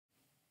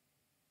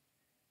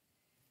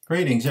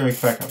Greetings, Eric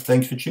Bakker.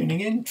 Thanks for tuning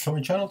in to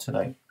my channel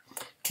today.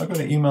 I got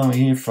an email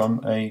here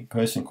from a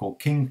person called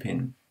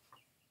Kingpin.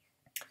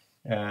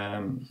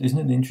 Isn't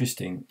it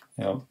interesting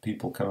how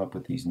people come up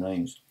with these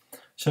names?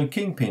 So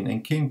Kingpin,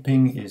 and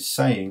Kingpin is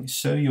saying,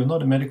 "Sir, you're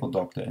not a medical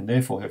doctor and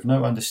therefore have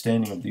no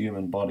understanding of the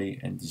human body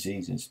and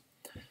diseases.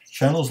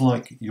 Channels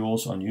like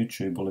yours on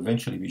YouTube will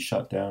eventually be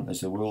shut down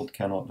as the world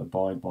cannot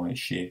abide by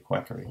sheer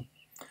quackery."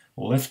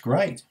 Well, that's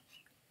great.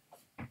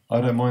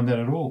 I don't mind that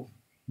at all.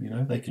 You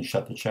know, they can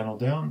shut the channel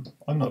down.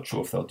 I'm not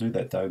sure if they'll do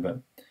that though,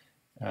 but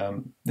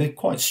they're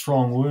quite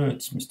strong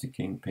words, Mr.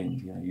 Kingpin,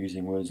 you know,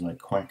 using words like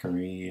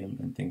quackery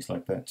and things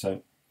like that.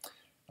 So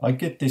I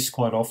get this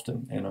quite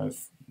often, and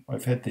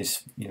I've had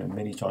this, you know,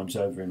 many times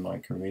over in my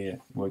career,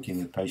 working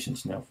with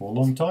patients now for a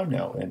long time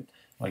now, and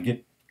I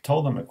get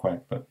told I'm a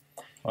quack, but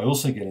I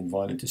also get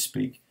invited to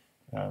speak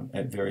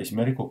at various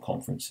medical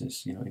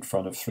conferences, you know, in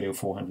front of 300 or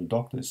 400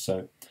 doctors.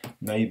 So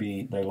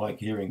maybe they like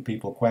hearing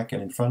people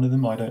quacking in front of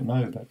them, I don't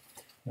know, but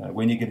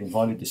when you get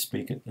invited to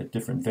speak at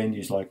different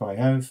venues like I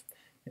have,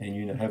 and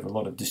you have a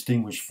lot of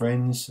distinguished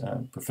friends,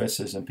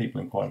 professors and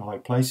people in quite high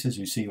places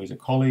who see you as a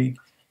colleague,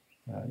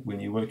 when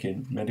you work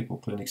in medical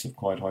clinics of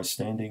quite high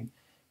standing,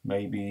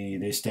 maybe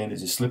their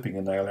standards are slipping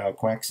and they allow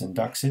quacks and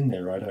ducks in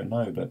there, I don't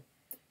know, but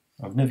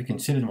I've never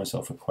considered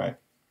myself a quack.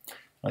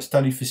 I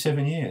studied for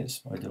 7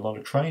 years. I did a lot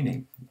of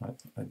training.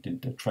 I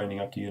did training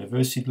up to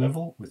university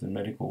level with a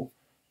medical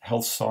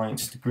health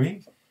science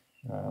degree,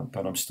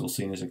 but I'm still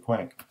seen as a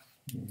quack.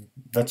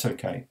 That's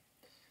okay.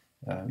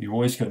 You're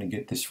always going to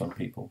get this from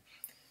people.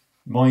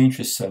 My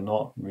interests are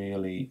not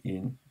really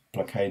in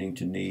placating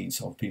to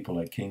needs of people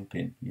like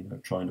Kingpin, you know,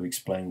 trying to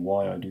explain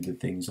why I do the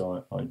things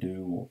I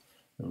do or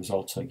the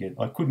results I get.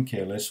 I couldn't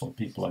care less what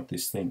people like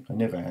this think. I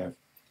never have.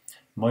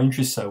 My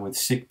interests are with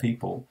sick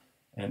people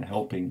and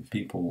helping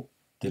people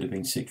that have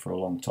been sick for a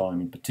long time,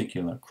 in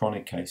particular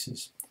chronic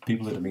cases,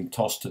 people that have been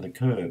tossed to the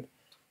curb,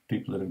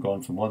 people that have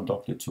gone from one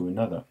doctor to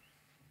another.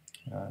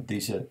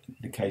 These are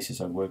the cases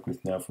I've worked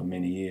with now for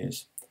many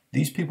years.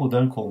 These people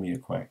don't call me a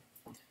quack.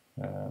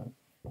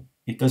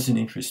 It doesn't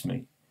interest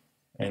me.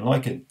 And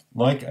like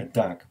a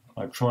duck,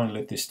 I try and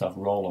let this stuff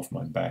roll off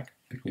my back,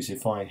 because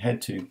if I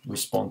had to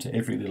respond to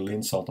every little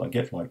insult I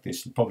get like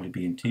this, I'd probably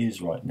be in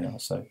tears right now.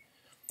 So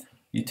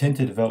you tend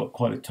to develop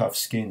quite a tough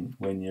skin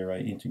when you're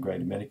an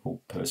integrated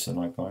medical person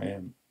like I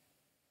am.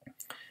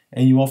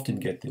 And you often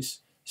get this.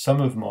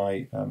 Some of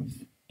my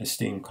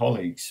esteemed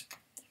colleagues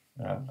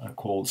are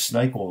called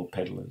snake oil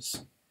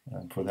peddlers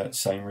for that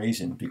same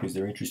reason, because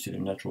they're interested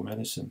in natural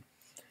medicine.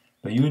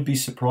 But you would be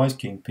surprised,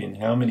 Kingpin,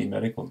 how many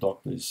medical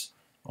doctors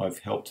I've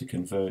helped to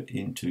convert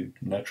into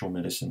natural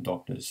medicine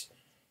doctors,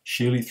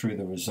 surely through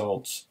the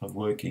results of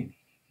working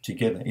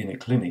together in a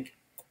clinic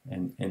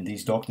and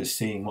these doctors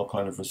seeing what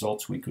kind of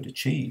results we could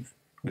achieve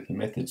with the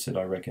methods that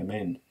I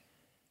recommend.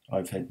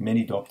 I've had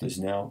many doctors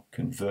now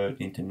convert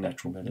into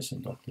natural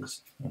medicine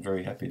doctors. I'm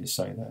very happy to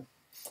say that.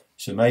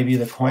 So maybe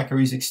the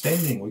quackery is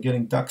extending. We're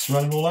getting ducks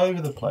running all over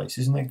the place.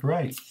 Isn't that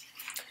great?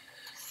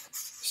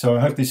 So I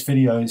hope this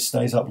video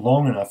stays up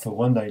long enough for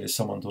one day to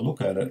someone to look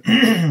at it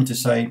to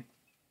say,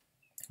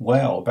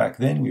 wow, back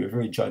then we were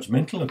very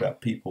judgmental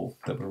about people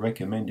that were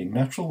recommending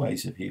natural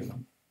ways of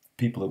healing.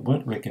 People that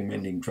weren't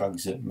recommending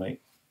drugs that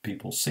make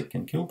people sick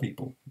and kill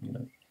people. You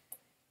know,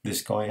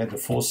 this guy had the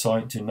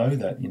foresight to know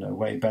that, you know,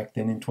 way back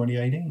then in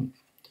 2018.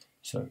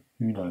 So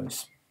who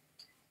knows?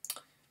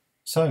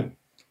 So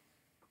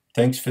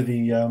thanks for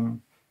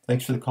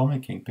the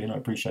comment, Kingpin. I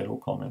appreciate all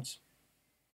comments.